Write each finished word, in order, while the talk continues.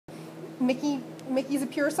Mickey's a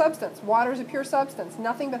pure substance. Water's a pure substance.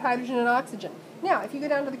 Nothing but hydrogen and oxygen. Now, if you go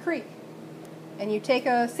down to the creek and you take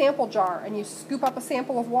a sample jar and you scoop up a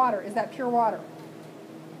sample of water, is that pure water?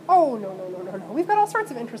 Oh, no, no, no, no, no. We've got all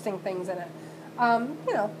sorts of interesting things in it.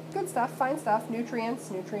 Good stuff, fine stuff,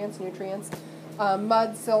 nutrients,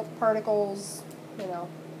 mud, silt, particles,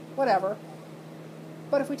 whatever.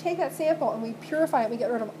 But if we take that sample and we purify it, we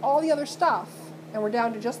get rid of all the other stuff, and we're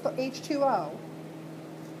down to just the H2O,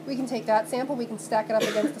 we can take that sample, we can stack it up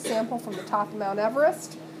against the sample from the top of Mount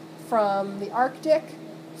Everest, from the Arctic,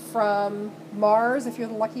 from Mars, if you're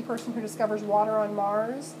the lucky person who discovers water on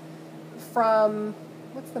Mars, from,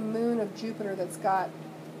 what's the moon of Jupiter that's got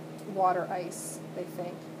water ice, they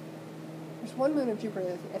think. There's one moon of Jupiter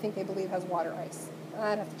that I think they believe has water ice.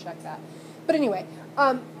 I'd have to check that. But anyway,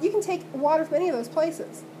 you can take water from any of those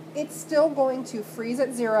places. It's still going to freeze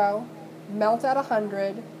at 0, melt at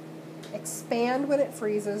 100, expand when it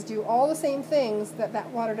freezes, do all the same things that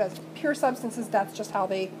water does. Pure substances, that's just how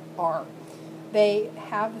they are. They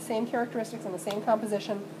have the same characteristics and the same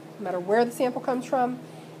composition, no matter where the sample comes from,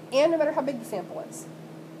 and no matter how big the sample is.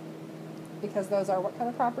 Because those are what kind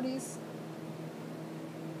of properties?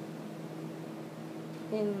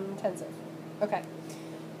 Intensive. Okay.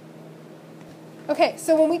 Okay,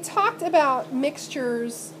 so when we talked about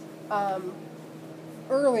mixtures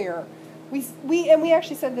earlier, we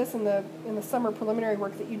actually said this in the summer preliminary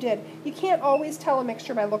work that you did. You can't always tell a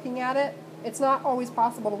mixture by looking at it. It's not always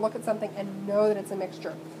possible to look at something and know that it's a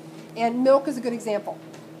mixture. And milk is a good example.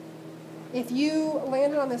 If you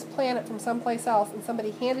landed on this planet from someplace else and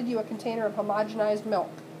somebody handed you a container of homogenized milk,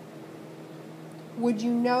 would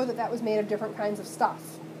you know that that was made of different kinds of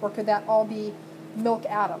stuff? Or could that all be milk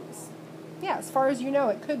atoms? Yeah, as far as you know,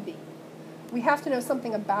 it could be. We have to know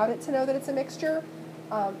something about it to know that it's a mixture.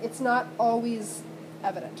 It's not always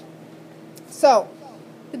evident. So,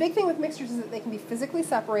 the big thing with mixtures is that they can be physically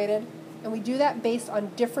separated, and we do that based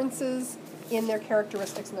on differences in their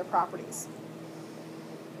characteristics and their properties.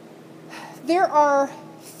 There are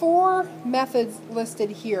 4 methods listed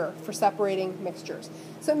here for separating mixtures.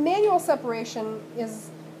 So manual separation is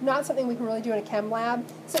not something we can really do in a chem lab.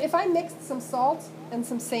 So if I mixed some salt and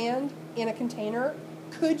some sand in a container,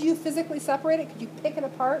 could you physically separate it? Could you pick it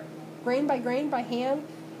apart, grain by hand?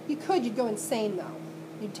 You could. You'd go insane, though.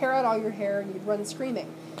 You'd tear out all your hair and you'd run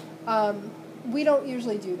screaming. We don't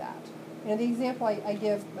usually do that. The example I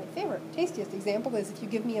give, my favorite, tastiest example, is if you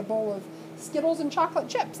give me a bowl of Skittles and chocolate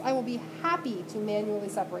chips, I will be happy to manually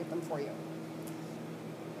separate them for you.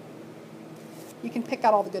 You can pick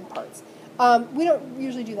out all the good parts. We don't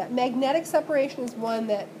usually do that. Magnetic separation is one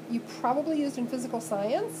that you probably used in physical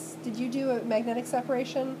science. Did you do a magnetic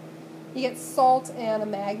separation? You get salt and a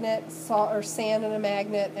magnet, or sand and a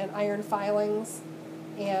magnet, and iron filings,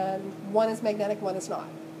 and one is magnetic, one is not.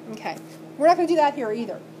 Okay, we're not going to do that here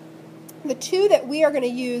either. The 2 that we are going to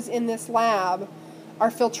use in this lab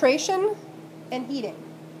are filtration and heating.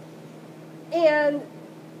 And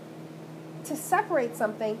to separate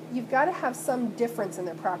something, you've got to have some difference in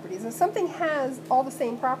their properties. If something has all the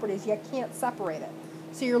same properties, you can't separate it.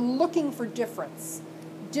 So you're looking for difference.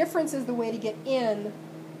 Difference is the way to get in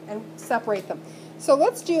and separate them. So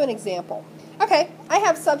let's do an example. Okay, I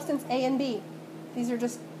have substance A and B. These are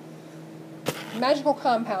just magical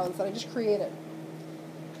compounds that I just created.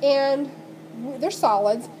 And they're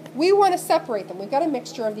solids. We want to separate them. We've got a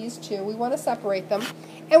mixture of these 2. We want to separate them.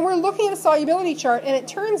 And we're looking at a solubility chart, and it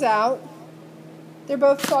turns out they're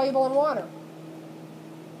both soluble in water.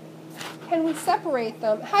 Can we separate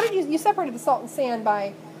them? How did you separated the salt and sand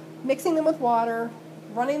by mixing them with water,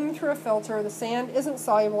 running them through a filter. The sand isn't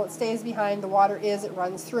soluble. It stays behind. The water is. It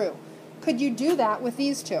runs through. Could you do that with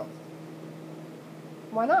these 2?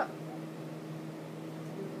 Why not?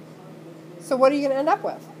 So what are you going to end up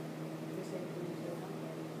with?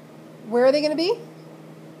 Where are they going to be?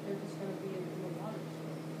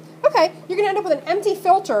 Okay, you're going to end up with an empty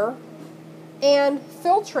filter and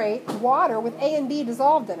filtrate water with A and B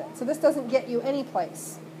dissolved in it. So this doesn't get you any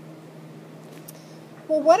place.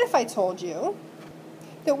 Well, what if I told you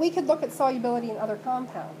that we could look at solubility in other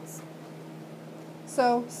compounds?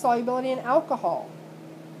 So solubility in alcohol.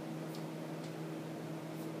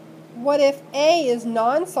 What if A is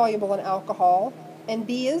non-soluble in alcohol and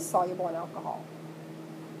B is soluble in alcohol?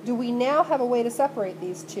 Do we now have a way to separate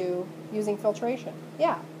these 2 using filtration?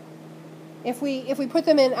 Yeah. If we put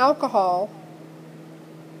them in alcohol,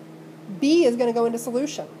 B is going to go into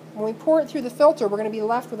solution. When we pour it through the filter, we're going to be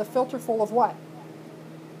left with a filter full of what?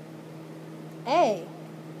 A.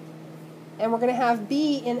 And we're going to have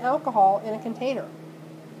B in alcohol in a container.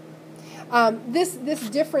 This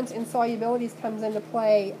difference in solubilities comes into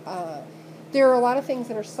play There are a lot of things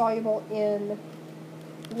that are soluble in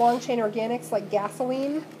long-chain organics like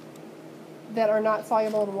gasoline that are not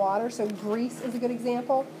soluble in water. So grease is a good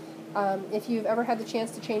example. If you've ever had the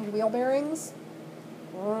chance to change wheel bearings.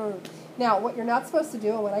 Now, what you're not supposed to do,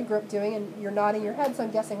 and what I grew up doing, and you're nodding your head, so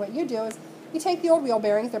I'm guessing what you do, is you take the old wheel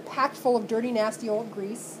bearings, they're packed full of dirty, nasty old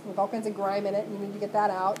grease with all kinds of grime in it, and you need to get that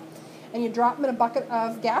out, and you drop them in a bucket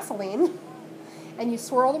of gasoline, and you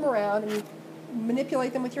swirl them around, and you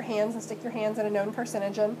manipulate them with your hands and stick your hands in a known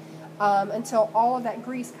carcinogen until all of that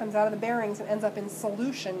grease comes out of the bearings and ends up in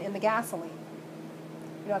solution in the gasoline.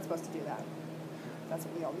 You're not supposed to do that. That's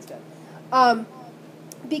what we always did.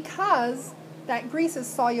 Because that grease is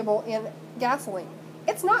soluble in gasoline.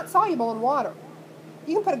 It's not soluble in water.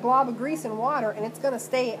 You can put a glob of grease in water and it's going to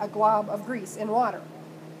stay a glob of grease in water.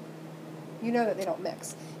 You know that they don't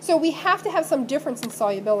mix. So we have to have some difference in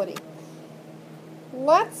solubility.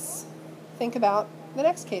 Let's think about the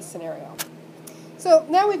next case scenario. So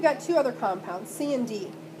now we've got two other compounds, C and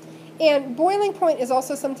D. And boiling point is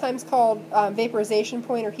also sometimes called vaporization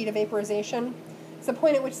point or heat of vaporization. It's the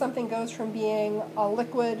point at which something goes from being a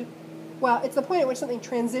liquid, well, it's the point at which something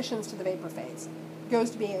transitions to the vapor phase,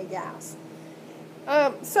 goes to being a gas.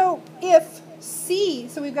 So if C,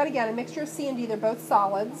 so we've got, again, a mixture of C and D, they're both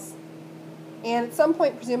solids, and at some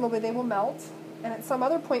point, presumably, they will melt, and at some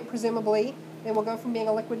other point, presumably, they will go from being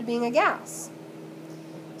a liquid to being a gas.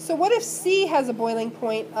 So what if C has a boiling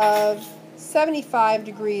point of 75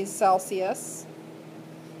 degrees Celsius,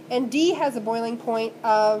 and D has a boiling point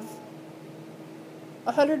of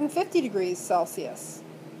 150 degrees Celsius?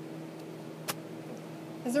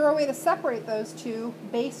 Is there a way to separate those two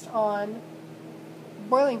based on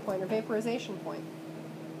boiling point or vaporization point?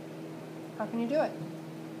 How can you do it?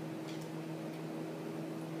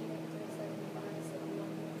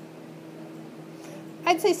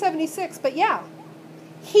 I'd say 76, but yeah.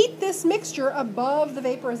 Heat this mixture above the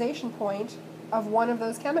vaporization point of one of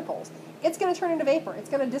those chemicals. It's going to turn into vapor. It's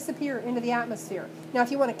going to disappear into the atmosphere. Now,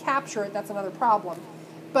 if you want to capture it, that's another problem.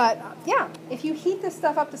 But yeah, if you heat this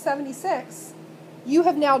stuff up to 76, you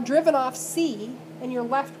have now driven off C and you're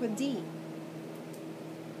left with D.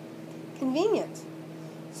 Convenient.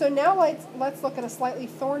 So now let's look at a slightly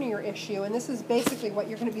thornier issue, and this is basically what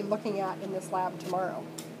you're going to be looking at in this lab tomorrow.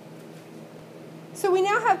 So we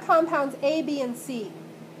now have compounds A, B, and C.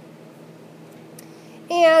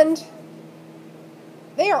 And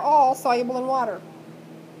they are all soluble in water.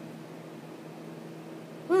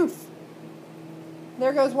 Oof.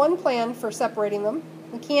 There goes one plan for separating them.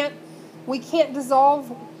 We can't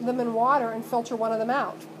dissolve them in water and filter one of them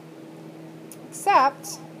out.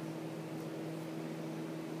 Except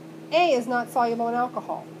A is not soluble in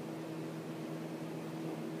alcohol.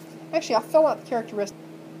 Actually, I'll fill out the characteristics.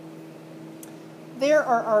 There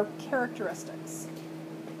are our characteristics.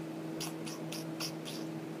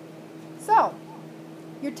 So,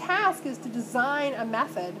 your task is to design a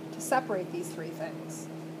method to separate these three things.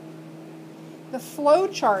 The flow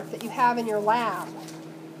chart that you have in your lab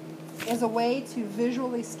is a way to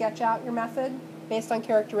visually sketch out your method based on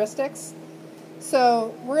characteristics.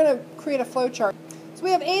 So we're going to create a flow chart. So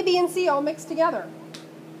we have A, B, and C all mixed together,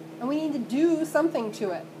 and we need to do something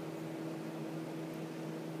to it.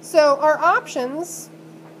 So our options,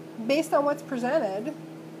 based on what's presented,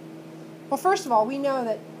 well, first of all, we know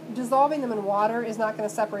that dissolving them in water is not going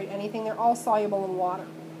to separate anything. They're all soluble in water.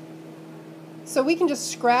 So we can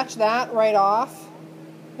just scratch that right off.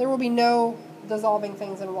 There will be no dissolving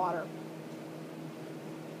things in water.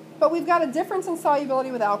 But we've got a difference in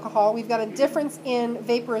solubility with alcohol. We've got a difference in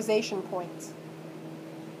vaporization points.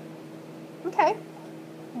 Okay.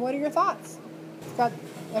 What are your thoughts?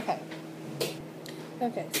 Okay.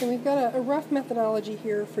 Okay, so we've got a rough methodology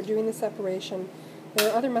here for doing the separation. There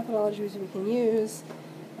are other methodologies we can use.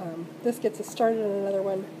 This gets us started on another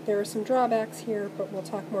one. There are some drawbacks here, but we'll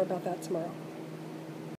talk more about that tomorrow.